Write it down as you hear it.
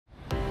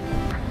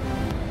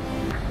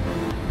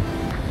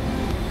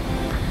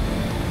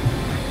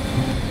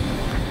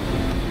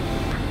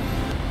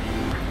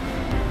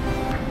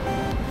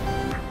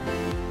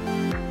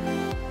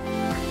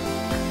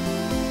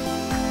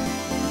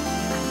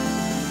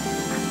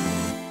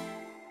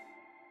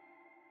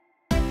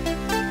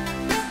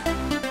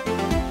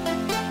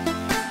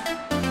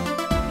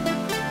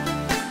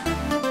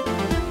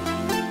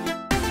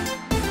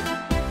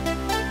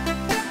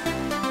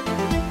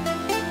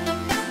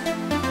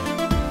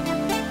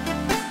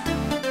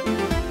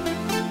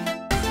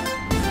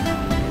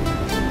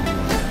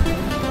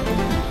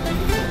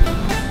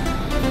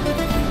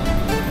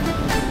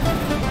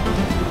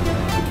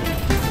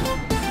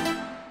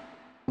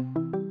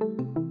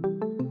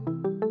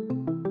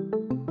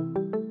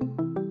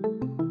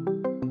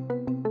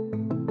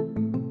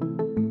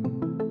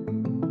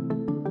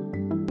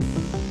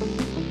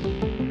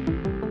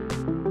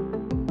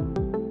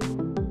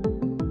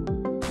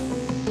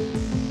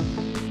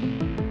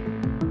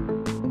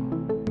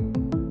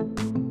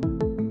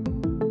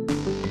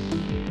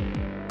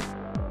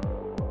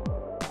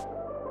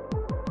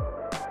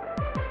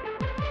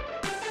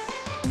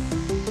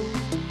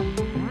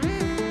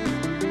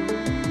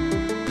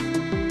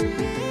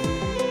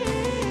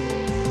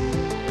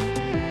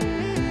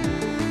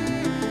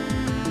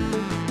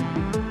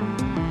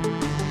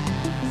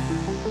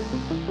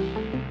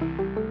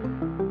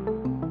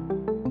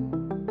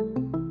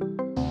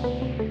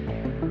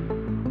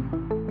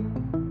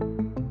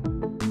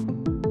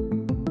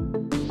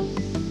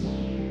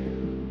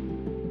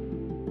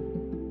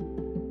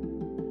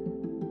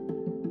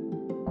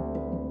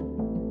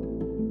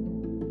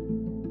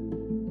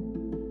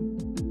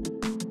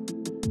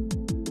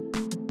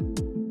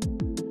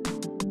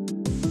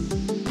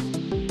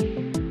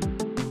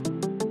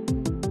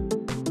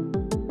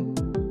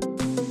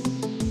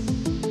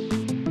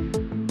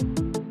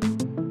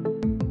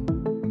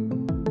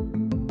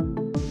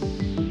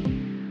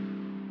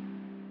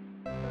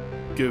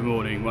Good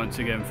morning once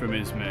again from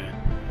Izmir.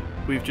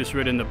 We've just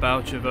ridden the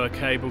Balçova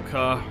cable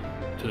car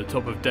to the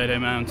top of Dede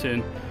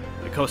Mountain.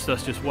 It cost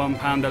us just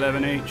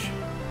 £1.11 each.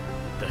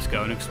 Let's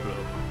go and explore.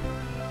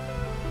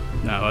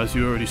 Now, as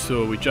you already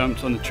saw, we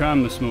jumped on the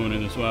tram this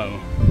morning as well.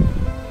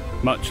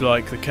 Much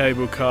like the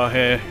cable car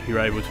here, you're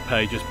able to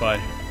pay just by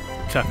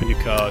tapping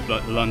your card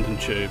like the London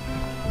Tube.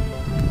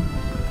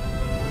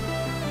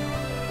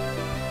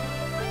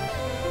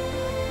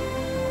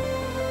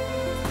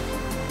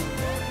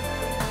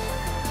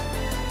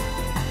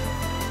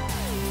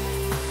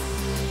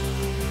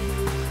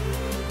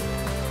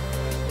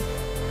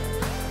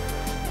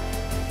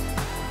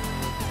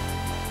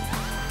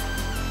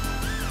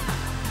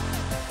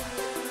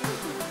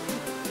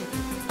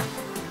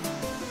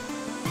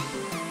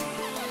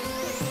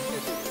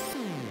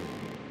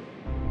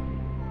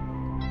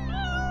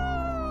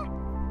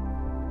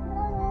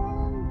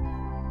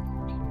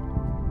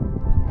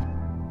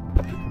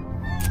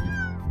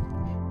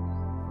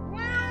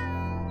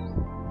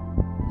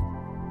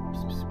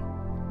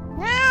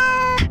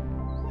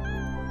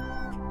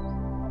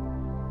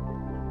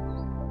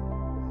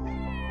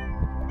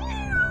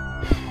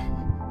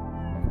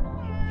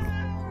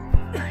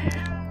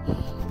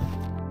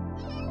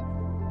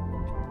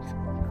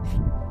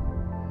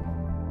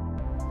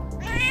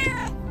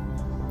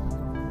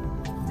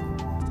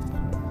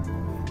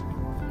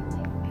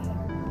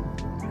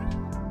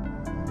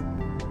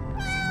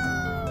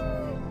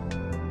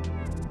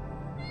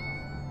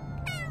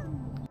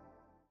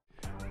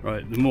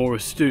 Right, the more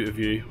astute of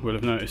you will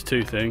have noticed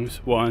two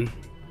things. One,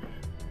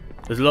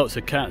 there's lots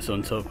of cats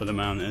on top of the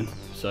mountain,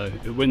 so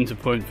it wins a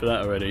point for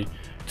that already.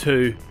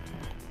 Two,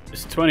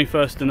 it's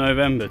 21st of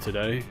November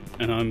today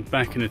and I'm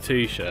back in a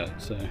t-shirt,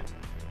 so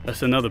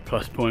that's another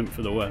plus point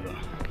for the weather.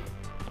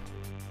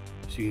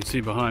 As you can see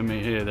behind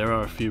me here, there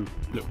are a few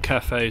little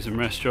cafes and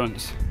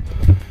restaurants,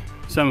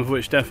 some of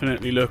which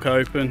definitely look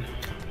open,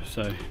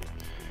 so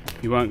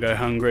you won't go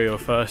hungry or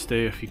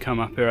thirsty if you come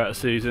up here out of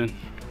season.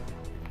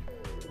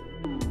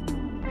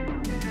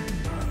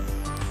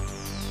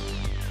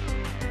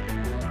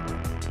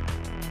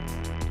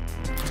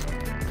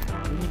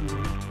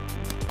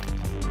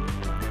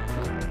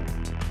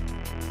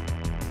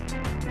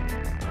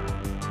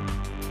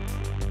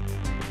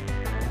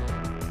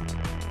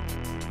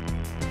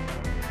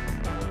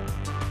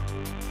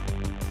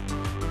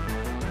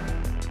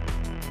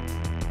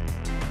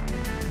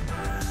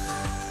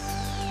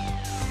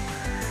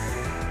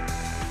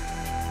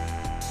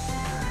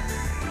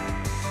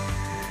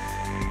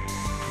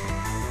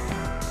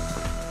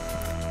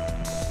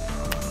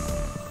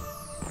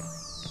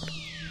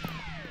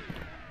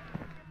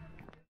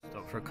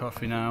 For a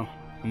coffee now.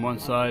 On one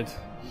side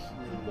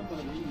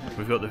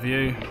we've got the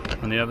view,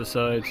 on the other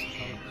side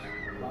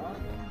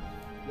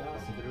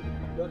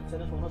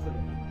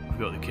we've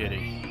got the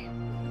kiddie.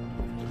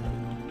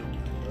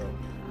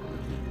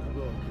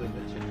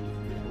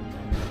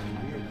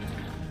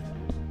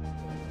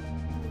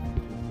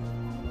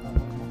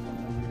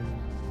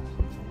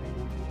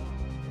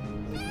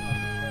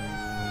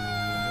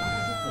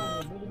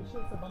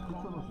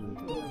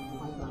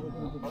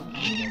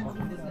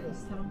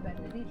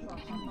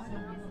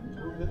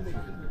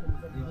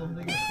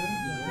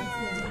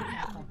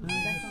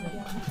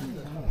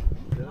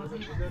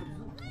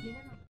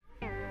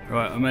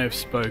 Right, I may have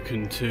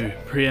spoken too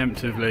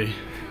preemptively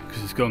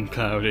because it's gone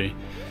cloudy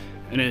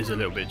and it is a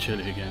little bit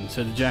chilly again,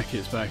 so the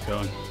jacket's back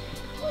on.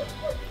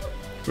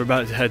 We're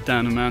about to head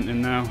down the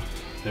mountain now.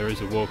 There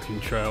is a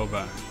walking trail,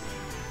 but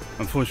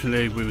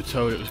unfortunately we were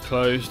told it was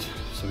closed,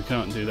 so we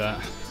can't do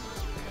that.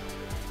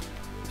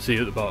 See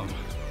you at the bottom.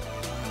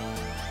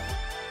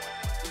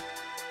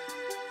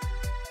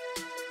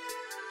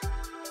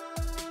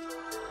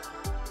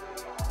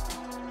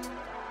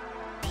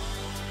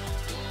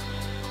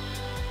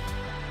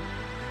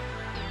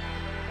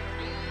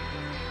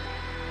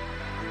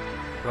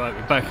 Right,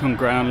 we're back on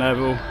ground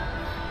level,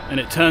 and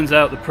it turns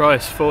out the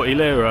price, 40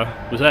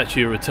 lira, was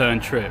actually a return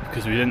trip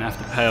because we didn't have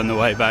to pay on the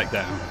way back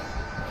down.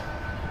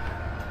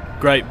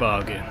 Great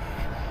bargain.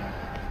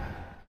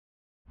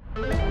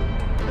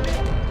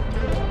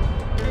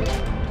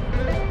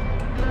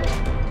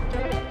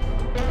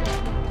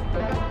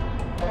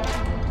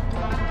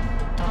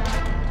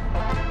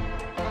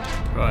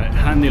 Right,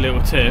 handy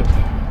little tip,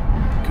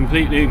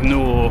 completely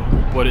ignore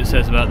what it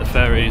says about the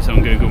ferries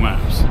on Google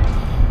Maps.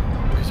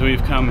 So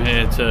we've come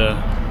here to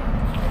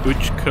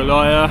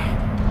Uchkalaya,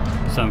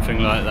 something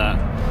like that.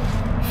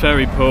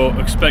 Ferry port,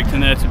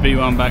 expecting there to be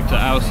one back to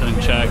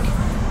Alsancak,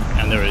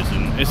 and there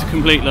isn't. It's a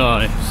complete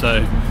lie,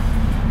 so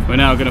we're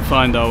now going to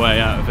find our way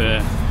out of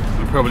here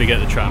and probably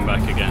get the tram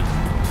back again.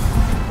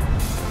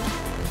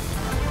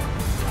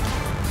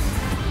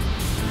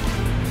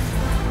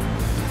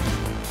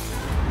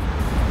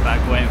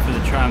 Back waiting for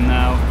the tram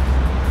now.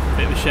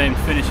 Bit of a shame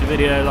to finish a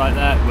video like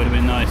that. Would have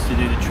been nice to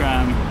do the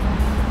tram,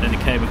 then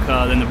the cable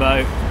car, then the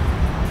boat.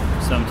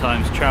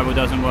 Sometimes travel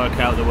doesn't work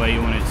out the way you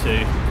want it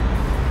to.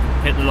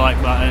 Hit the like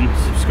button,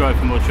 subscribe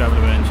for more travel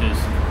adventures,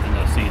 and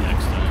I'll see you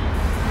next time.